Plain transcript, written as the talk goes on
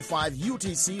5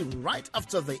 UTC right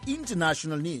after the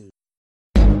international news.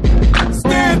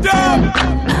 Stand up!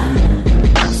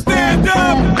 Stand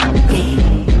up!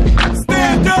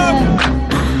 Stand up!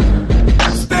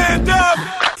 Stand up!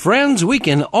 Friends, we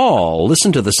can all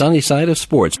listen to the sunny side of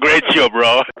sports. Great show,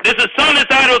 bro. This is Sunny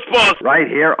Side of Sports. Right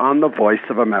here on the Voice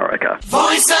of America.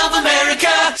 Voice of America!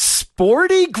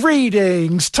 Sporty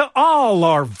greetings to all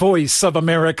our Voice of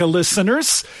America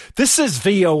listeners. This is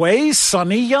VOA's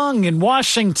Sonny Young in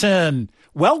Washington.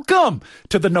 Welcome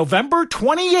to the November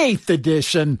 28th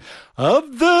edition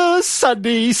of the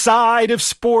Sunny Side of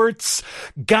Sports.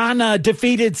 Ghana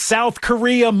defeated South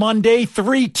Korea Monday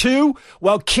 3-2,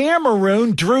 while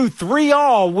Cameroon drew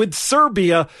 3-3 with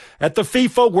Serbia at the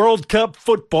FIFA World Cup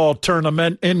football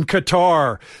tournament in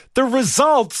Qatar. The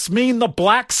results mean the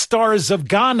Black Stars of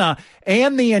Ghana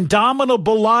and the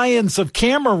Indomitable Lions of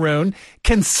Cameroon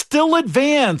can still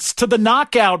advance to the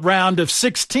knockout round of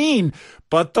 16,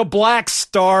 but the Black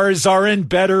Stars are in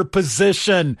better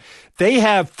position. They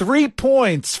have 3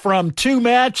 points from 2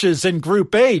 matches in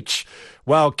Group H,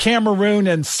 while Cameroon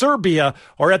and Serbia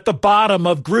are at the bottom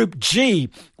of Group G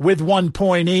with 1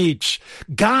 point each.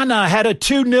 Ghana had a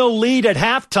 2-0 lead at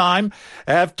halftime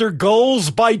after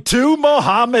goals by 2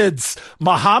 Mohammeds,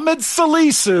 Mohamed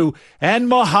Salisu and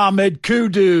Mohamed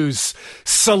Kudus.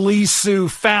 Salisu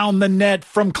found the net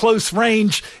from close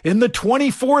range in the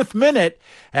 24th minute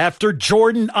after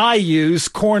Jordan Ayew's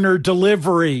corner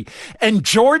delivery. And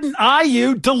Jordan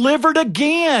Ayew delivered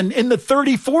again in the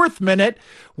 34th minute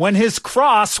when his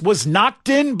cross was knocked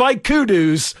in by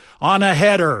Kudus on a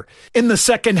header. In the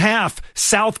second half,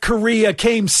 South Korea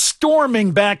came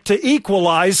storming back to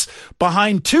equalize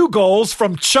behind 2 goals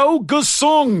from Cho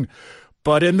Gu-sung.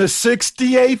 But in the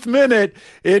 68th minute,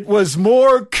 it was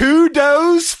more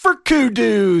kudos for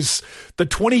Kudus. The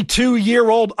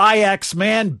 22-year-old Ajax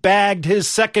man bagged his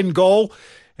second goal,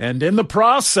 and in the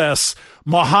process,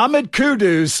 Mohamed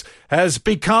Kudus has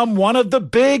become one of the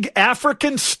big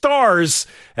African stars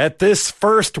at this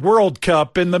first World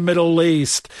Cup in the Middle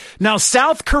East. Now,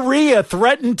 South Korea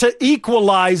threatened to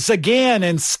equalize again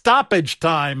in stoppage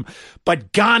time,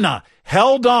 but Ghana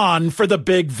held on for the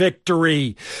big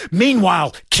victory.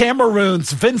 Meanwhile,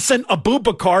 Cameroon's Vincent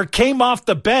Aboubakar came off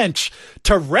the bench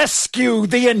to rescue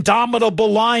the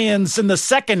Indomitable Lions in the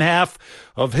second half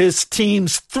of his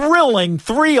team's thrilling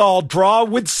 3-3 draw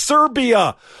with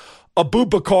Serbia.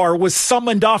 Aboubakar was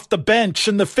summoned off the bench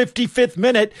in the 55th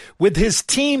minute with his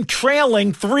team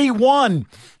trailing 3-1.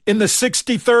 In the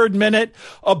 63rd minute,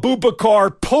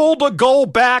 Aboubakar pulled a goal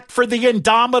back for the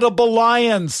Indomitable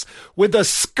Lions with a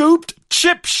scooped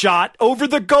chip shot over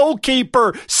the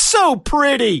goalkeeper. So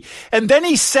pretty. And then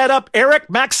he set up Eric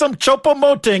Maxim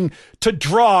Choupo-Moting to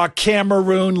draw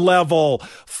Cameroon level.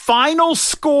 Final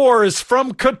scores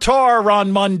from Qatar on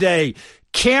Monday: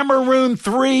 Cameroon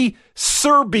 3,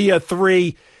 Serbia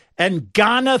 3, and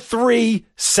Ghana 3,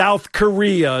 South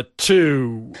Korea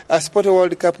 2. Sport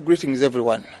World Cup greetings,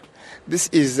 everyone. This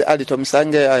is Ali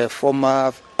Tomsange, a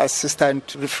former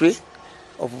assistant referee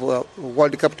of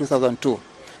World Cup 2002.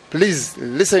 Please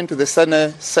listen to the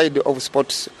sunny side of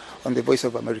sports on the Voice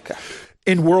of America.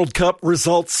 In World Cup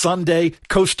results Sunday,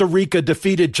 Costa Rica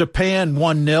defeated Japan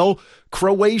 1-0.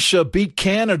 Croatia beat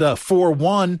Canada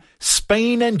 4-1.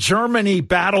 Spain and Germany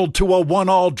battled to a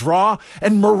 1-1 draw,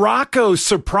 and Morocco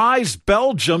surprised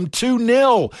Belgium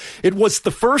 2-0. It was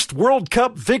the first World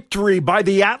Cup victory by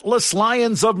the Atlas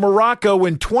Lions of Morocco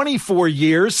in 24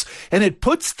 years, and it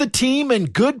puts the team in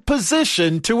good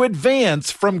position to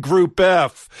advance from Group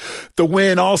F. The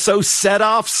win also set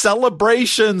off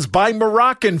celebrations by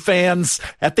Moroccan fans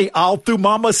at the Al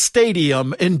Thumama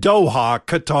Stadium in Doha,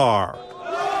 Qatar.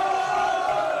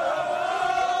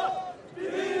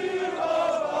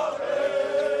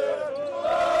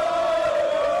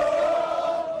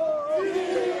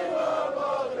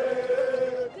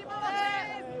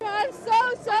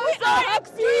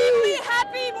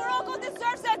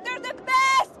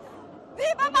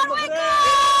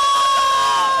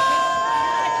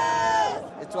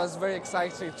 It was very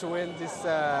exciting to win this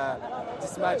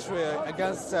match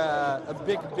against a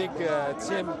big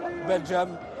team,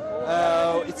 Belgium.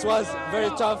 It was very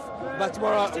tough, but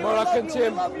Moroccan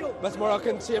team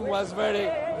was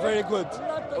very good.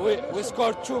 We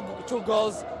scored two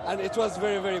goals, and it was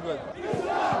very good.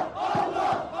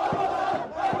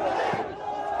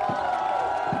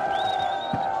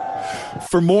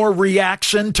 For more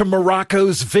reaction to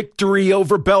Morocco's victory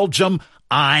over Belgium,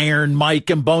 Iron Mike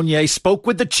Mbonye spoke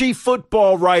with the chief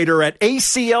football writer at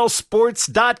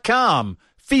ACLSports.com,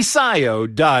 Fisayo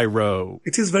Dairo.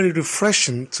 It is very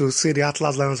refreshing to see the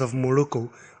Atlas Lions of Morocco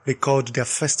record their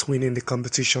first win in the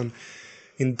competition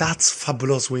in that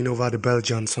fabulous win over the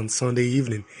Belgians on Sunday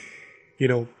evening.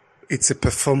 It's a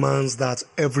performance that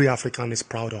every African is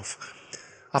proud of.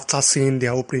 After seeing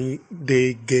their opening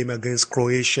day game against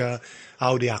Croatia,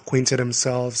 how they acquainted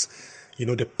themselves,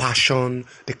 the passion,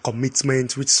 the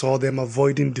commitment which saw them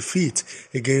avoiding defeat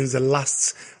against the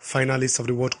last finalists of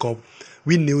the World Cup,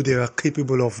 we knew they were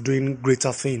capable of doing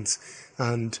greater things.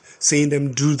 And seeing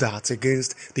them do that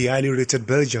against the highly rated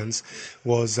Belgians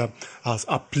was a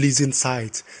pleasing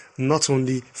sight, not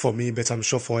only for me, but I'm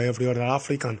sure for every other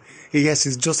African. Yes,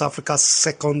 it's just Africa's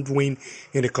second win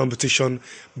in the competition,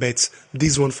 but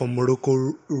this one for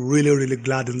Morocco really, really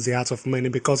gladdens the heart of many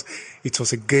because it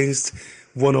was against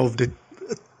one of the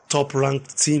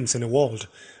top-ranked teams in the world.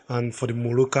 And for the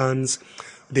Moroccans,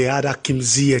 they had Hakim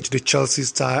Ziyech, the Chelsea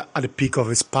star, at the peak of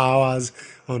his powers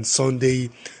on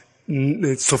Sunday.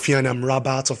 Sofiane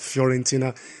Amrabat of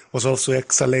Fiorentina was also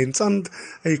excellent, and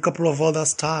a couple of other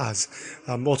stars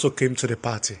also came to the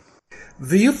party.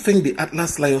 Do you think the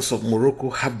Atlas Lions of Morocco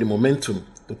have the momentum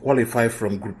to qualify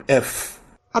from Group F?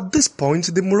 At this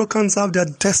point, the Moroccans have their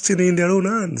destiny in their own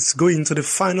hands, going into the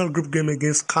final group game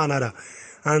against Canada.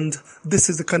 And this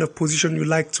is the kind of position you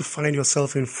like to find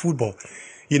yourself in football.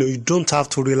 You don't have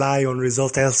to rely on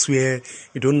results elsewhere.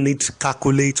 You don't need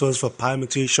calculators for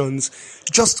permutations.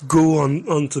 Just go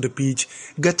onto the pitch,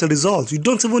 get the result. You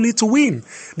don't even need to win.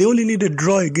 They only need a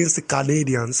draw against the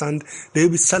Canadians, and they'll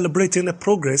be celebrating the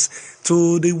progress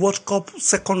to the World Cup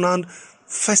second round,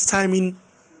 first time in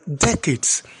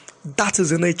decades. That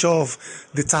is the nature of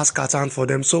the task at hand for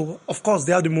them. So, of course,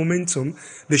 they have the momentum.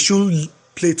 They should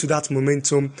play to that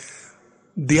momentum.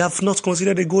 They have not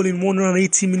considered a goal in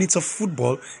 180 minutes of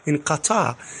football in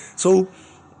Qatar. So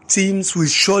teams will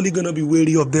surely going to be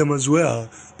wary of them as well.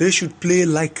 They should play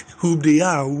like who they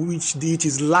are, which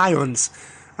is Lions.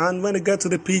 And when they get to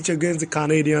the pitch against the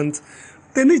Canadians,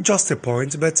 they need just a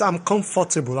point. But I'm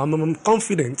comfortable. I'm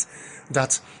confident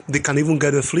that they can even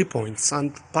get the 3 points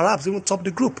and perhaps even top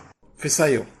the group.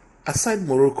 Fisayo, aside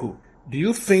Morocco, do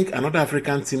you think another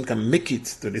African team can make it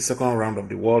to the second round of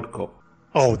the World Cup?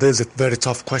 Oh, there's a very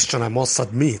tough question, I must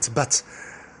admit, but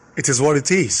it is what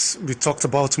it is. We talked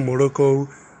about Morocco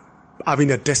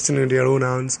having a destiny in their own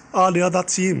hands. All the other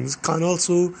teams can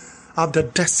also have their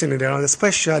destiny in their hands,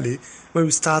 especially when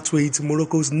we start with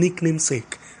Morocco's nickname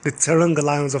sake, the Teranga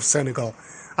Lions of Senegal.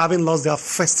 Having lost their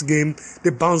first game,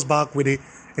 they bounce back with a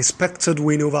expected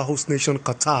win over host nation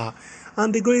Qatar,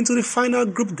 and they go into the final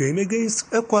group game against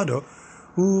Ecuador,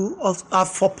 who have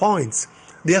 4 points.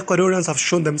 The Ecuadorians have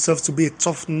shown themselves to be a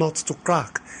tough nut to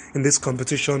crack in this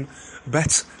competition,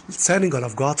 but Senegal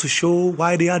have got to show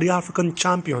why they are the African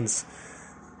champions.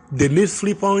 They need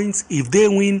 3 points. If they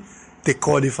win, they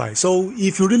qualify. So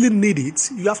if you really need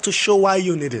it, you have to show why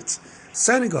you need it.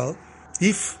 Senegal,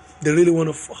 if they really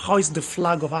want to hoist the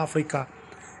flag of Africa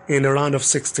in the round of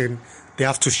 16, they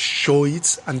have to show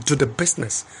it and do the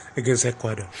business against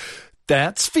Ecuador.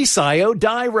 That's Fisayo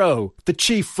Dairo, the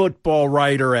chief football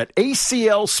writer at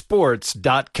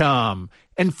ACLSports.com.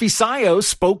 And Fisayo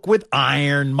spoke with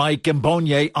Iron Mike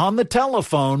Mbonye on the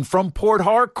telephone from Port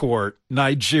Harcourt,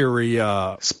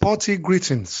 Nigeria. Sporty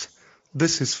greetings.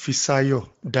 This is Fisayo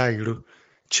Dairo,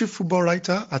 chief football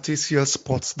writer at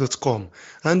ACLSports.com.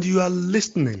 And you are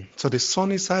listening to the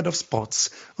sunny side of sports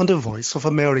on the Voice of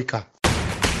America.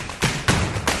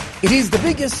 It is the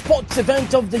biggest sports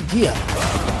event of the year,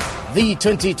 the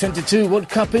 2022 World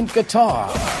Cup in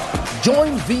Qatar.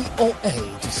 Join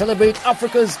VOA to celebrate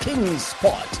Africa's king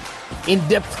sport.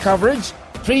 In-depth coverage,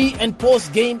 pre- and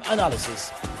post-game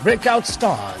analysis, breakout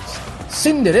stars,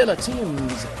 Cinderella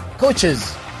teams,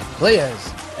 coaches, players,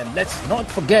 and let's not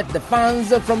forget the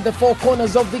fans from the four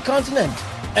corners of the continent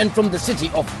and from the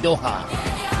city of Doha.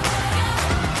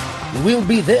 We'll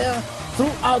be there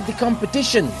throughout the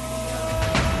competition.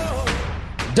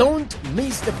 Don't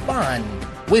miss the fun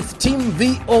with Team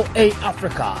VOA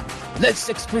Africa. Let's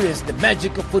experience the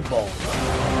magic of football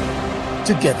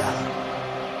together.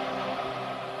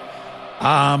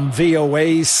 I'm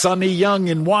VOA's Sonny Young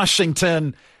in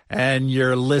Washington, and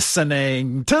you're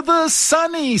listening to the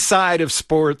sunny side of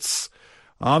sports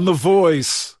on the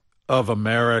Voice of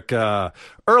America.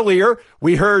 Earlier,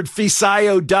 we heard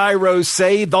Fisayo Dairo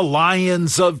say the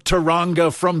Lions of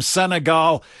Teranga from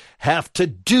Senegal have to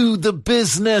do the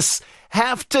business,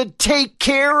 have to take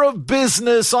care of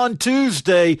business on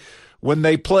Tuesday when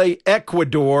they play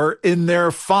Ecuador in their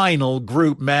final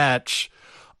group match.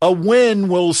 A win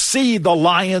will see the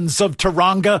Lions of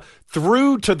Teranga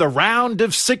through to the round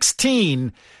of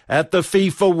 16 at the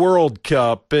FIFA World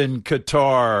Cup in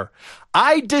Qatar.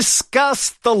 I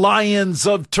discussed the Lions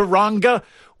of Teranga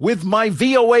with my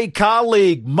VOA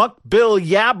colleague Mukbil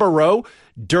Yabaro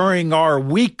during our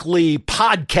weekly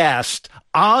podcast,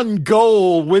 On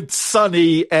Goal with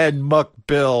Sonny and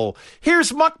Muckbill.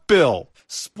 Here's Muckbill.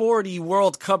 Sporty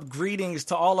World Cup greetings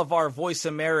to all of our Voice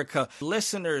America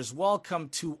listeners. Welcome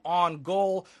to On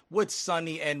Goal with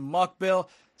Sonny and Muckbill.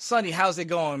 Sonny, how's it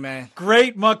going, man?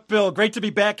 Great, Muckbill. Great to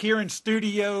be back here in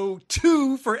Studio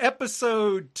 2 for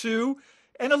Episode 2.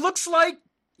 And it looks like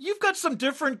you've got some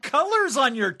different colors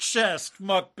on your chest,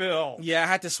 Muckbill. Yeah, I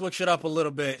had to switch it up a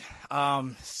little bit.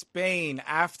 Spain,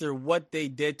 after what they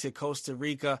did to Costa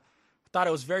Rica, I thought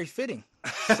it was very fitting.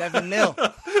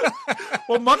 7-0.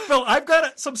 Well, Muckbill, I've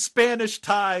got some Spanish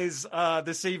ties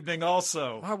this evening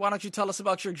also. Why don't you tell us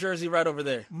about your jersey right over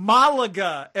there?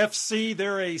 Malaga FC,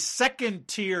 they're a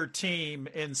second-tier team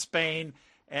in Spain,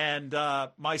 and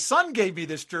my son gave me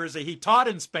this jersey. He taught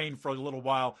in Spain for a little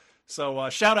while, so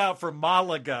shout out for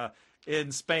Malaga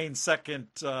in Spain's second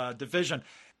division.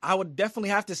 I would definitely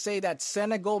have to say that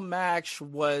Senegal match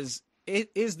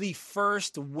is the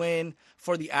first win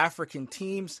for the African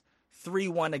teams,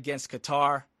 3-1 against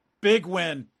Qatar. Big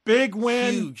win.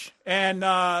 Huge. And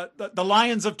the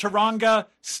Lions of Teranga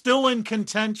still in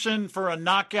contention for a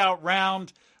knockout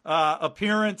round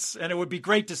appearance, and it would be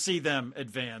great to see them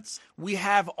advance. We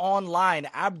have online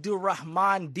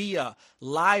Abdurrahman Dia,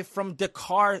 live from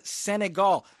Dakar,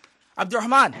 Senegal.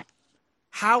 Abdurrahman,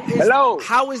 how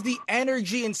is the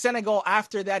energy in Senegal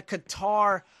after that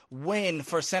Qatar win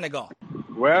for Senegal?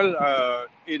 Well,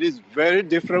 it is very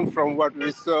different from what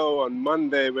we saw on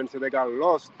Monday when Senegal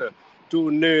lost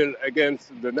 2-0 against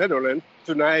the Netherlands.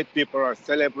 Tonight, people are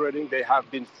celebrating. They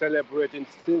have been celebrating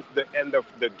since the end of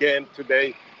the game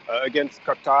today against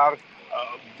Qatar.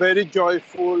 Very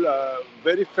joyful,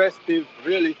 very festive,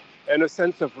 really, and a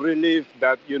sense of relief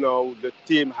that, the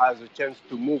team has a chance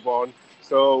to move on.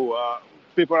 So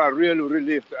people are really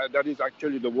relieved. That is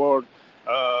actually the word.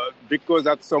 Because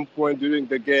at some point during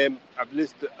the game, at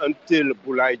least until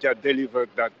Boulaïdia delivered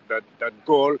that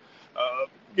goal,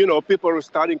 people were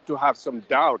starting to have some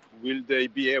doubt. Will they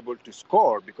be able to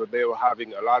score? Because they were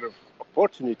having a lot of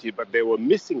opportunity, but they were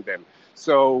missing them.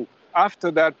 So after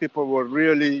that, people were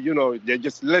really, they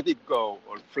just let it go.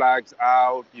 Or flags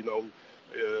out,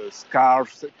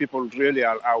 scarves. People really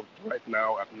are out right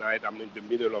now at night. I'm in the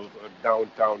middle of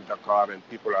downtown Dakar, and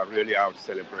people are really out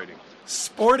celebrating.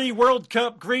 Sporty World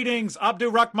Cup greetings.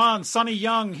 Abdurrahman, Sonny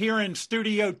Young here in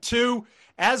Studio 2.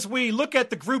 As we look at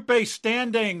the Group A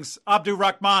standings,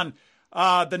 Abdurrahman,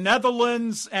 the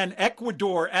Netherlands and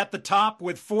Ecuador at the top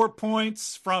with 4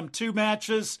 points from 2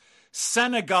 matches.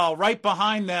 Senegal right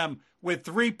behind them with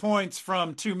 3 points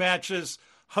from 2 matches.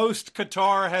 Host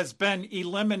Qatar has been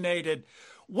eliminated.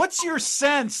 What's your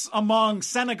sense among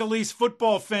Senegalese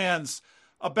football fans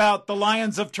about the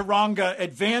Lions of Teranga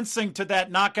advancing to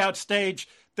that knockout stage?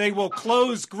 They will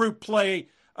close group play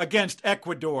against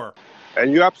Ecuador.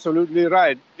 And you're absolutely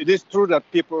right. It is true that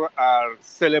people are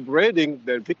celebrating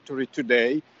their victory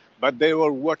today, but they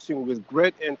were watching with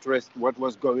great interest what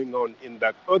was going on in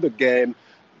that other game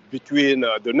between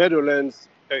the Netherlands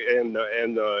and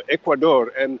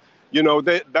Ecuador. And,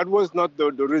 that was not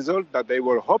the result that they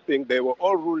were hoping. They were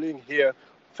all ruling here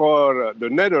for the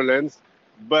Netherlands.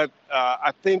 But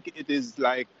I think it is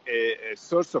like a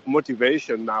source of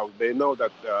motivation now. They know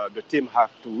that the team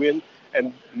have to win.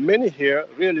 And many here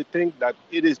really think that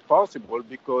it is possible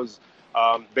because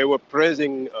they were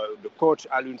praising the coach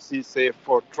Aliou Cissé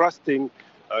for trusting,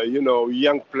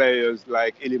 young players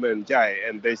like Iliman Ndiaye.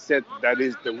 And they said that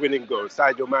is the winning goal.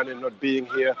 Sadio Mane not being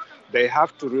here, they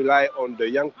have to rely on the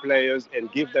young players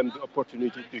and give them the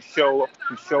opportunity to show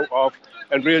off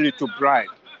and really to bribe.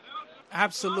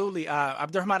 Absolutely.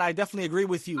 Abdurrahman, I definitely agree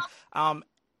with you.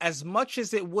 As much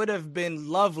as it would have been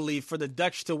lovely for the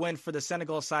Dutch to win for the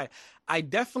Senegal side, I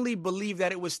definitely believe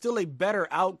that it was still a better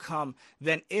outcome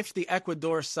than if the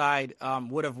Ecuador side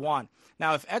would have won.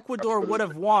 Now, if Ecuador would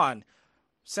have won,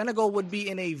 Senegal would be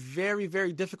in a very,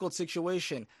 very difficult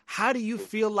situation. How do you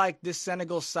feel like this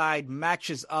Senegal side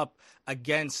matches up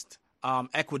against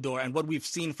Ecuador and what we've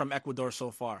seen from Ecuador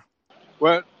so far?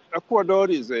 Well, Ecuador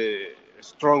is a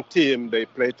strong team. They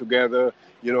play together.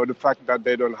 The fact that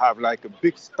they don't have like a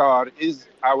big star is,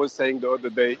 I was saying the other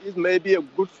day, is maybe a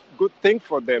good thing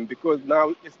for them because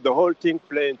now it's the whole team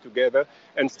playing together.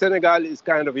 And Senegal is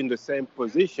kind of in the same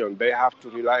position. They have to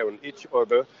rely on each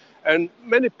other. And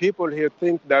many people here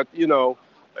think that,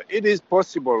 it is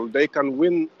possible they can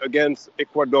win against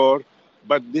Ecuador,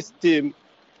 but this team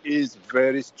is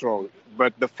very strong.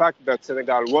 But the fact that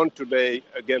Senegal won today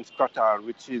against Qatar,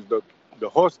 which is the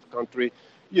host country,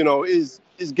 is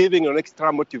giving an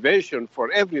extra motivation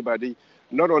for everybody,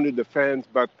 not only the fans,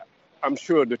 but I'm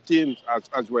sure the teams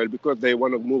as well, because they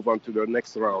want to move on to the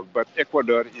next round. But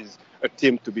Ecuador is a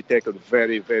team to be taken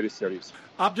very, very seriously.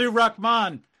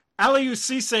 Abdurrahman, Aliou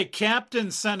Cisse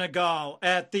captained Senegal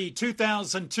at the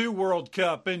 2002 World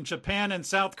Cup in Japan and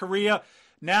South Korea.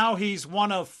 Now he's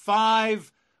one of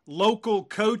 5 local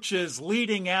coaches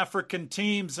leading African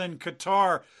teams in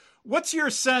Qatar. What's your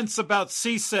sense about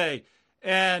Cisse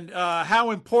and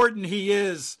how important he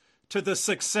is to the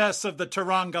success of the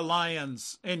Teranga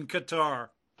Lions in Qatar?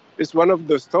 It's one of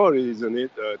the stories, isn't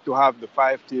it, to have the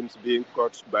 5 teams being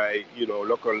coached by,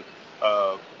 local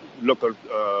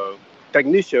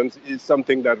technicians is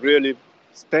something that really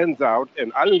stands out.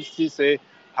 And Aliou Cisse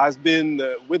has been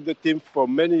with the team for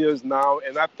many years now,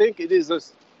 and I think it is a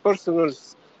personal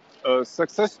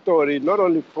success story, not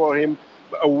only for him,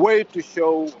 but a way to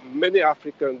show many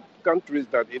African countries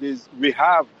that we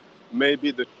have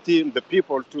maybe the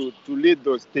people to lead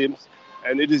those teams,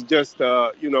 and it is just,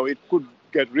 it could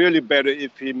get really better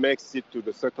if he makes it to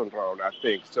the second round, I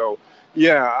think. So,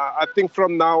 yeah, I think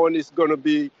from now on it's going to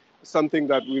be something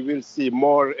that we will see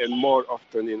more and more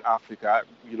often in Africa,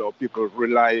 people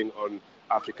relying on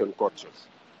African coaches.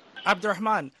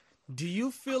 Abdurrahman, do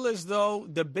you feel as though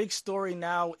the big story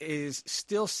now is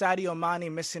still Sadio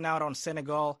Mane missing out on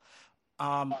Senegal,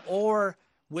 or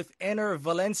with Enner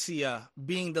Valencia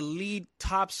being the lead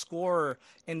top scorer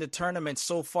in the tournament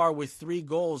so far with 3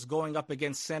 goals going up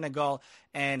against Senegal,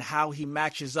 and how he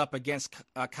matches up against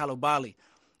Koulibaly?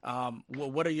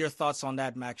 What are your thoughts on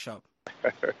that matchup?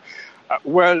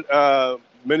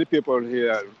 Many people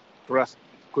here trust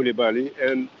Koulibaly,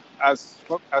 and as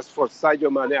for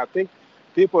Sadio Mane, I think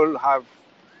people have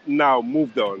now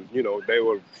moved on. They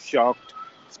were shocked,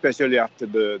 especially after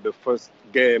the first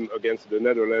game against the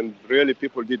Netherlands. Really,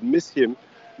 people did miss him.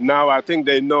 Now I think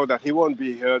they know that he won't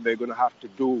be here. They're going to have to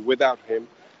do without him.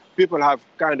 People have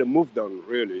kind of moved on,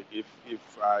 really, if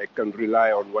I can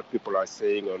rely on what people are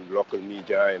saying on local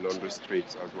media and on the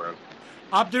streets as well.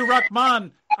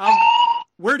 Abdurrahman,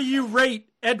 where do you rate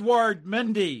Edouard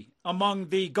Mendy among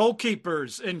the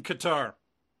goalkeepers in Qatar?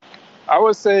 I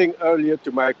was saying earlier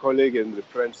to my colleague in the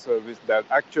French service that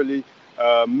actually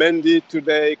Mendy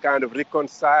today kind of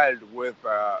reconciled with,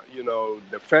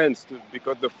 the fans,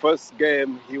 because the first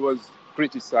game he was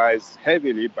criticized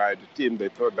heavily by the team. They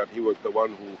thought that he was the one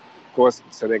who cost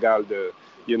Senegal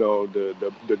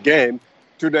the game.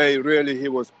 Today, really, he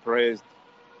was praised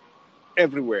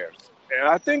everywhere. And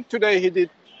I think today he did,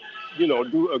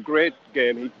 do a great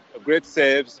game, great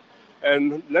saves,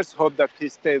 and let's hope that he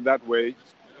stays that way.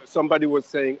 Somebody was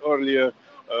saying earlier,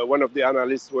 one of the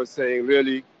analysts was saying,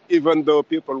 really, even though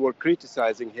people were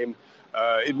criticizing him,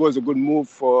 it was a good move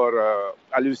for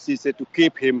Aliou Cisse to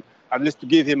keep him, at least to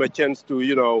give him a chance to,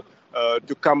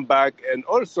 to come back, and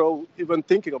also even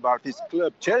thinking about his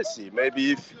club, Chelsea.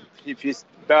 Maybe if he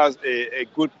does a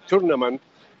good tournament,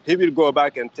 he will go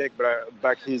back and take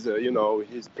back his,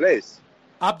 his place.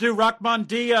 Abdurrahman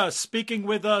Dia speaking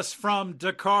with us from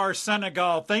Dakar,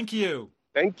 Senegal. Thank you.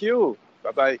 Thank you.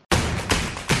 Bye-bye.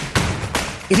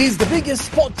 It is the biggest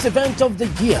sports event of the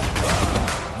year,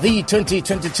 the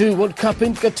 2022 World Cup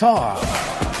in Qatar.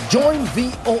 Join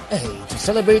VOA to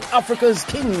celebrate Africa's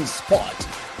King sport.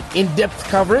 In-depth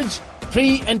coverage,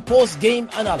 pre- and post-game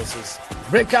analysis,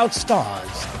 breakout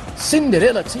stars,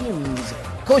 Cinderella teams,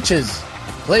 coaches,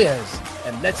 players,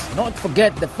 and let's not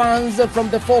forget the fans from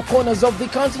the 4 corners of the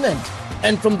continent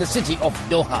and from the city of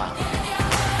Doha.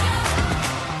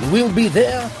 We'll be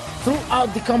there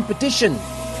throughout the competition.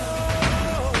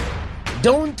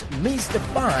 Don't miss the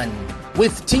fun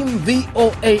with Team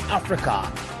VOA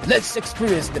Africa. Let's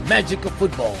experience the magic of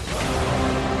football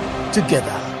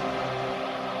together.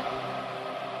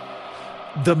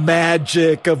 The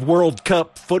magic of World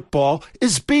Cup football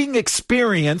is being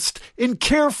experienced in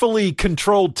carefully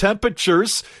controlled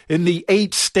temperatures in the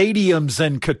 8 stadiums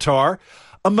in Qatar.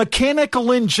 A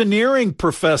mechanical engineering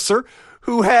professor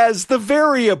who has the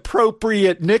very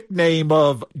appropriate nickname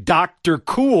of Dr.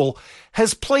 Cool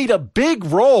has played a big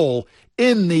role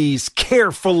in these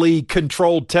carefully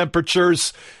controlled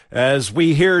temperatures, as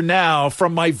we hear now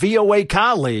from my VOA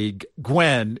colleague,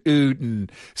 Gwen Uden.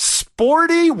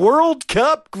 Sporty World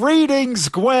Cup greetings,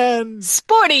 Gwen.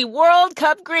 Sporty World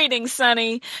Cup greetings,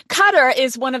 Sonny. Qatar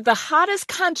is one of the hottest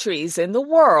countries in the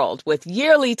world, with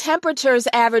yearly temperatures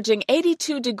averaging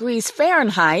 82 degrees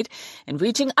Fahrenheit and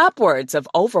reaching upwards of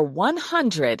over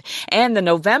 100. And the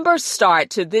November start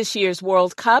to this year's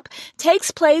World Cup takes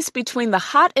place between the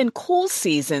hot and cool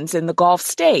seasons in the Gulf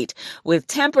state, with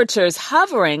temperatures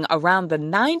hovering around the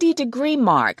 90-degree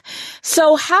mark.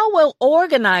 So how will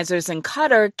organizers in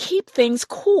Qatar keep things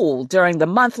cool during the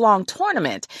month-long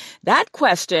tournament? That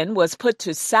question was put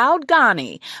to Saud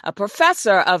Ghani, a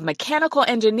professor of mechanical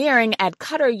engineering at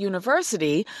Qatar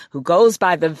University, who goes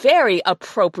by the very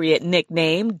appropriate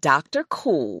nickname Dr.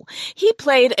 Cool. He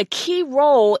played a key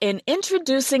role in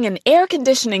introducing an air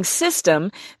conditioning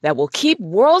system that will keep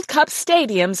World Cup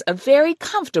stadiums a very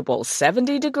comfortable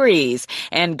 70 degrees.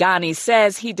 And Ghani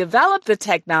says he developed the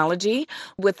technology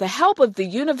with the help of the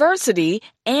university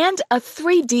and a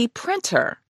 3D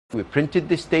printer. We printed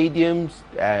the stadiums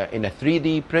in a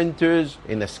 3D printers,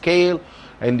 in a scale.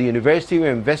 In the university, we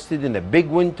invested in a big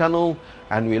wind tunnel,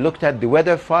 and we looked at the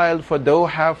weather file for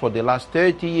Doha for the last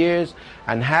 30 years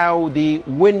and how the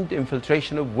wind,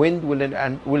 infiltration of wind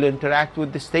will interact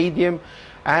with the stadium,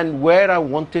 and where I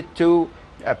wanted to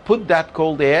put that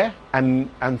cold air and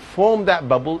form that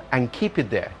bubble and keep it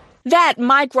there. That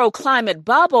microclimate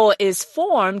bubble is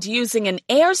formed using an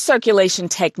air circulation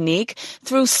technique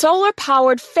through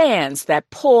solar-powered fans that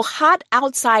pull hot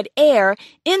outside air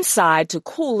inside to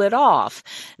cool it off.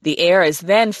 The air is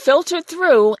then filtered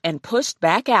through and pushed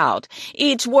back out.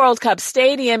 Each World Cup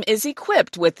stadium is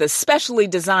equipped with a specially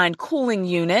designed cooling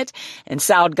unit, and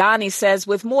Saud Ghani says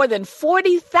with more than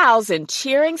 40,000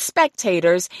 cheering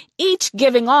spectators, each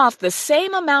giving off the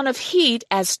same amount of heat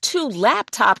as 2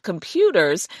 laptop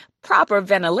computers, proper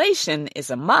ventilation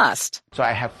is a must. So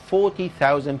I have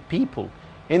 40,000 people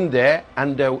in there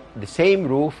under the same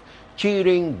roof,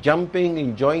 cheering, jumping,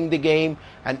 enjoying the game.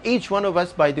 And each one of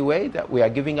us, by the way, that we are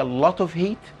giving a lot of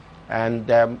heat, and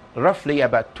roughly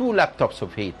about 2 laptops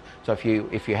of heat. So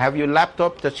if you have your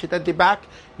laptop, touch it at the back,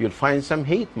 you'll find some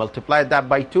heat, multiply that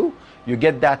by 2, you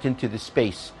get that into the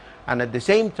space. And at the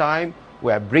same time,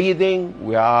 we are breathing,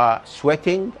 we are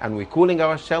sweating, and we're cooling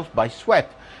ourselves by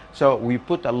sweat. So we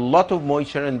put a lot of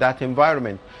moisture in that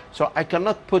environment. So I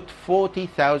cannot put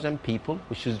 40,000 people,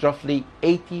 which is roughly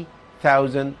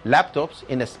 80,000 laptops,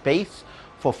 in a space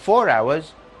for 4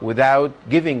 hours without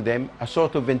giving them a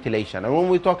sort of ventilation. And when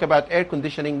we talk about air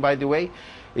conditioning, by the way,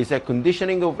 it's a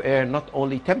conditioning of air, not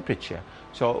only temperature.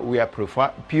 So we are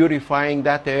purifying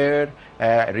that air,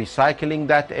 recycling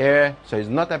that air. So it's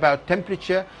not about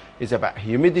temperature, it's about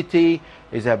humidity,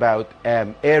 it's about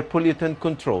air pollutant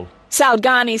control. Saud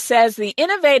Ghani says the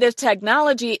innovative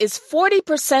technology is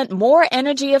 40% more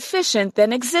energy efficient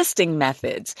than existing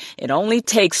methods. It only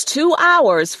takes 2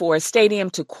 hours for a stadium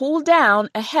to cool down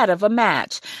ahead of a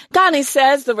match. Ghani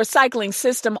says the recycling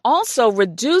system also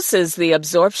reduces the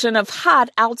absorption of hot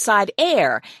outside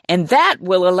air, and that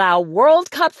will allow World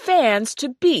Cup fans to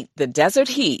beat the desert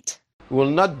heat. We're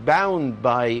not bound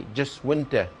by just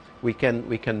winter. We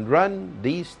can run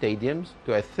these stadiums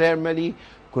to a thermally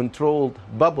controlled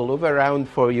bubble of around,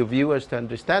 for your viewers to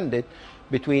understand it,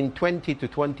 between 20 to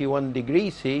 21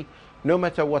 degrees C, no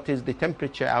matter what is the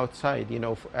temperature outside,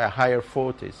 higher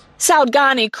 40s. Saud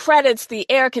Ghani credits the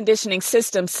air conditioning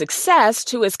system's success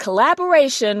to his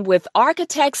collaboration with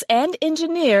architects and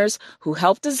engineers who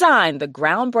helped design the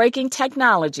groundbreaking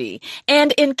technology.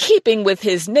 And in keeping with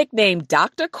his nickname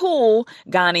Dr. Cool,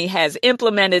 Ghani has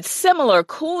implemented similar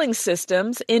cooling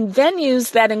systems in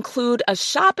venues that include a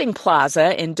shopping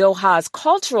plaza in Doha's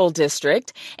cultural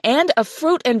district and a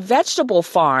fruit and vegetable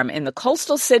farm in the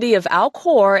coastal city of Al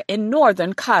Khor in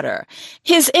northern Qatar.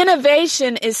 His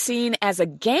innovation is seen as a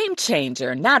game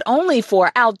changer, not only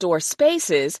for outdoor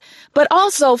spaces, but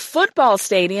also football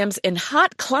stadiums in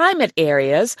hot climate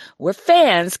areas where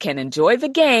fans can enjoy the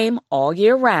game all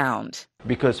year round.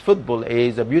 Because football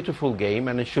is a beautiful game,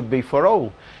 and it should be for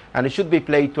all. And it should be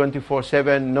played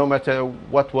 24/7, no matter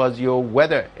what was your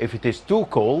weather. If it is too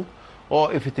cold,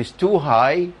 or if it is too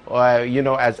high, or,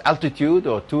 as altitude,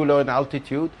 or too low in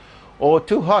altitude, or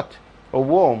too hot or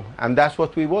warm. And that's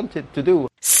what we wanted to do.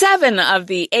 7 of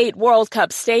the 8 World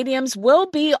Cup stadiums will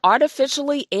be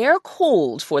artificially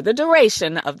air-cooled for the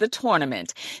duration of the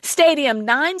tournament. Stadium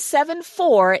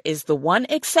 974 is the one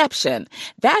exception.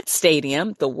 That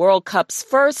stadium, the World Cup's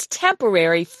first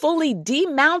temporary, fully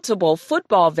demountable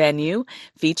football venue,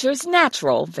 features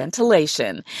natural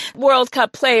ventilation. World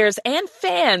Cup players and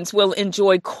fans will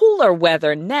enjoy cooler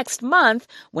weather next month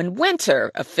when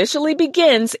winter officially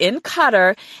begins in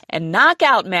Qatar, and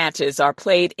knockout matches are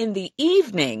played in the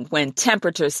evening when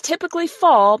temperatures typically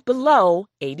fall below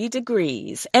 80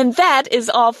 degrees. And that is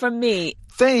all from me.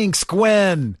 Thanks,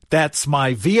 Gwen. That's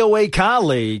my VOA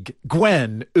colleague,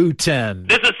 Gwen Uten.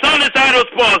 This is Sunday Idol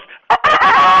Sports.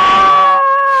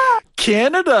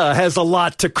 Canada has a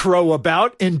lot to crow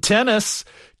about in tennis.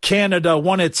 Canada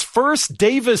won its first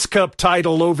Davis Cup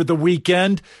title over the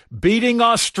weekend, beating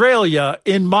Australia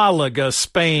in Malaga,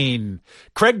 Spain.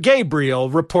 Craig Gabriel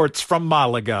reports from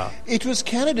Malaga. It was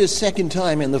Canada's second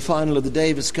time in the final of the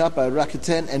Davis Cup at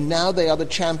Rakuten, and now they are the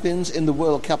champions in the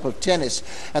World Cup of Tennis,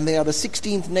 and they are the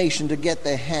 16th nation to get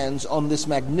their hands on this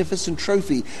magnificent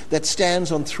trophy that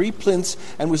stands on 3 plinths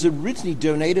and was originally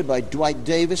donated by Dwight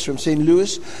Davis from St.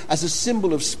 Louis as a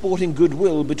symbol of sporting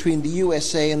goodwill between the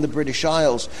USA and the British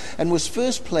Isles, and was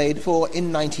first played for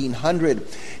in 1900.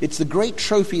 It's the great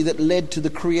trophy that led to the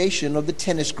creation of the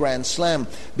Tennis Grand Slam,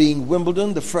 being Wimbledon,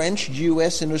 the French,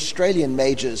 US, and Australian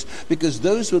majors, because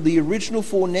those were the original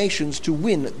 4 nations to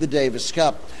win the Davis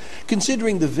Cup.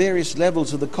 Considering the various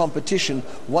levels of the competition,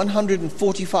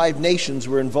 145 nations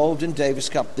were involved in Davis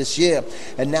Cup this year,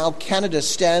 and now Canada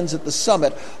stands at the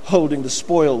summit holding the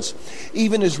spoils.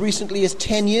 Even as recently as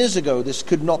 10 years ago, this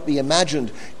could not be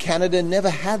imagined. Canada never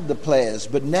had the players,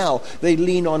 but now they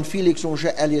lean on Felix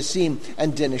Auger-Aliassime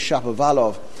and Denis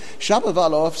Shapovalov.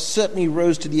 Shapovalov certainly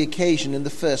rose to the occasion in the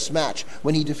first match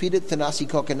when he defeated Thanasi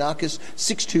Kokkinakis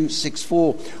 6-2,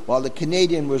 6-4. While the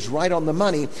Canadian was right on the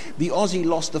money, the Aussie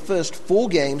lost the first 4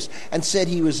 games and said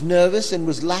he was nervous and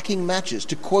was lacking matches.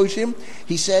 To quote him,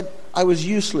 he said, "I was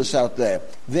useless out there."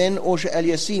 Then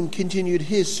Auger-Aliassime continued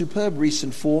his superb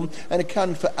recent form and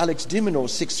accounted for Alex de Minaur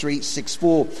 6-3,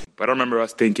 6-4. But I remember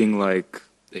us thinking like,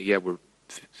 yeah, we're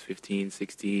 15,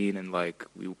 16, and like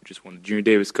we just won the Junior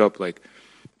Davis Cup, like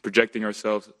projecting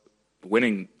ourselves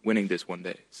winning this one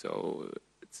day. So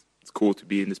it's cool to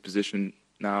be in this position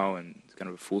now, and it's kind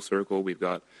of a full circle. We've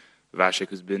got Vasek,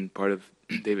 who's been part of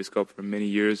Davis Cup for many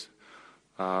years,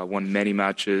 won many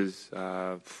matches.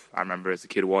 I remember as a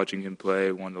kid watching him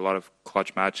play, won a lot of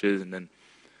clutch matches, and then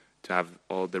to have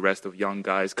all the rest of young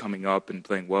guys coming up and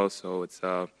playing well. So it's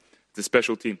a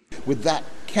special team. With that,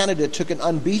 Canada took an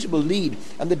unbeatable lead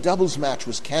and the doubles match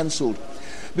was cancelled.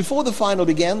 Before the final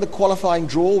began, the qualifying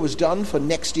draw was done for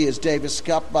next year's Davis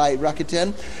Cup by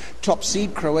Rakuten. Top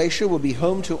seed Croatia will be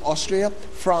home to Austria.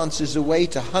 France is away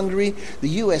to Hungary. The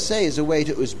USA is away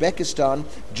to Uzbekistan.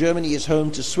 Germany is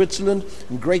home to Switzerland.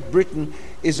 And Great Britain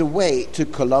is away to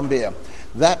Colombia.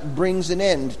 That brings an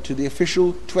end to the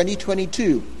official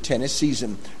 2022 tennis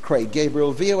season. Craig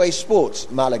Gabriel, VOA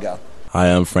Sports, Malaga. Hi,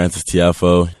 I'm Francis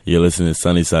Tiafo. You're listening to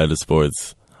Sunny Side of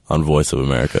Sports on Voice of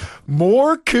America.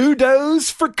 More kudos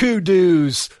for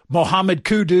Kudus. Mohamed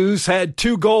Kudus had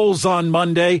 2 goals on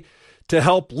Monday to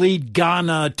help lead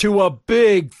Ghana to a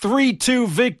big 3-2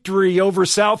 victory over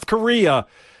South Korea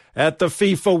at the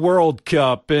FIFA World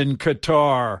Cup in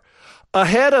Qatar.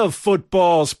 Ahead of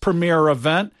football's premier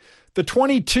event, the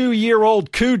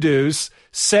 22-year-old Kudus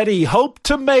said he hoped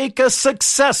to make a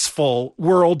successful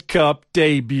World Cup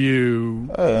debut.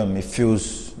 It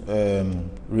feels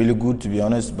really good, to be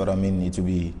honest, but I mean it will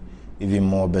be even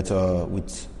more better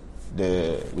with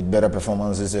better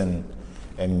performances and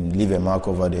leave a mark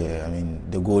over there. I mean,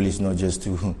 the goal is not just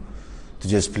to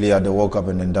just play at the World Cup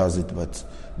and then does it, but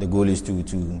the goal is to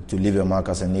leave a mark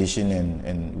as a nation,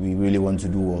 and we really want to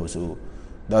do well. So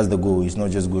that's the goal. It's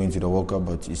not just going to the World Cup,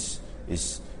 but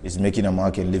it's making a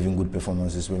mark and leaving good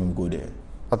performances when we go there.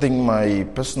 I think my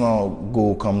personal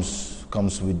goal comes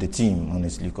with the team,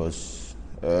 honestly, because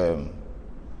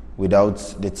without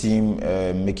the team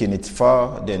making it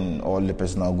far, then all the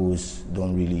personal goals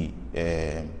don't really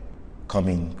come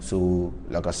in. So,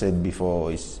 like I said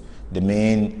before, the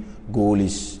main goal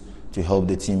is to help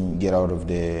the team get out of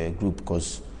the group,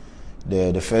 because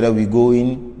the further we go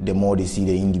in, the more they see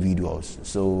the individuals.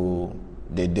 So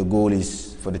the goal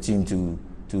is for the team to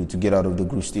get out of the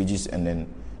group stages, and then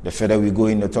the further we go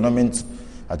in the tournament,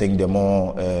 I think the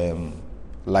more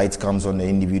light comes on the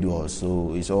individuals.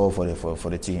 So it's all for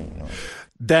the team. You know.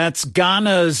 That's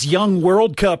Ghana's young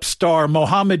World Cup star,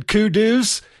 Mohamed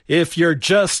Kudus. If you're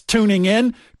just tuning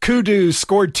in, Kudus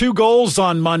scored 2 goals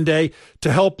on Monday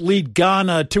to help lead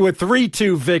Ghana to a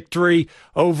 3-2 victory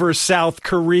over South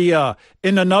Korea.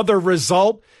 In another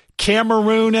result,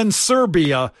 Cameroon and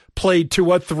Serbia played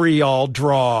to a 3-3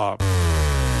 draw.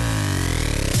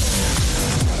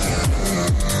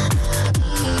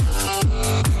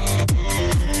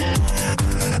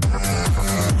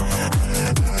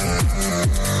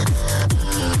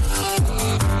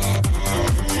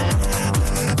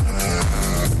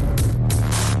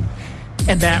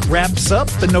 And that wraps up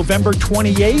the November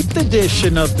 28th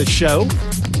edition of the show.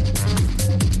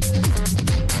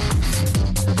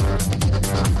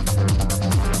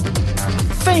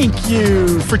 Thank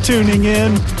you for tuning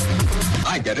in.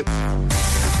 I get it.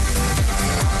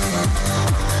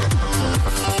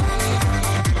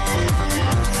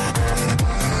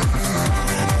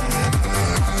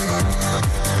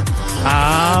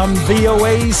 I'm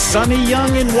VOA's Sonny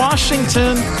Young in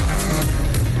Washington.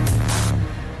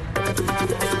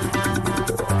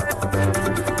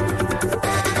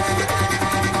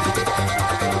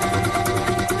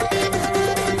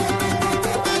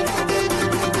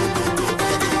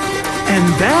 And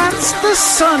that's the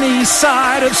sunny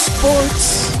side of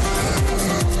sports.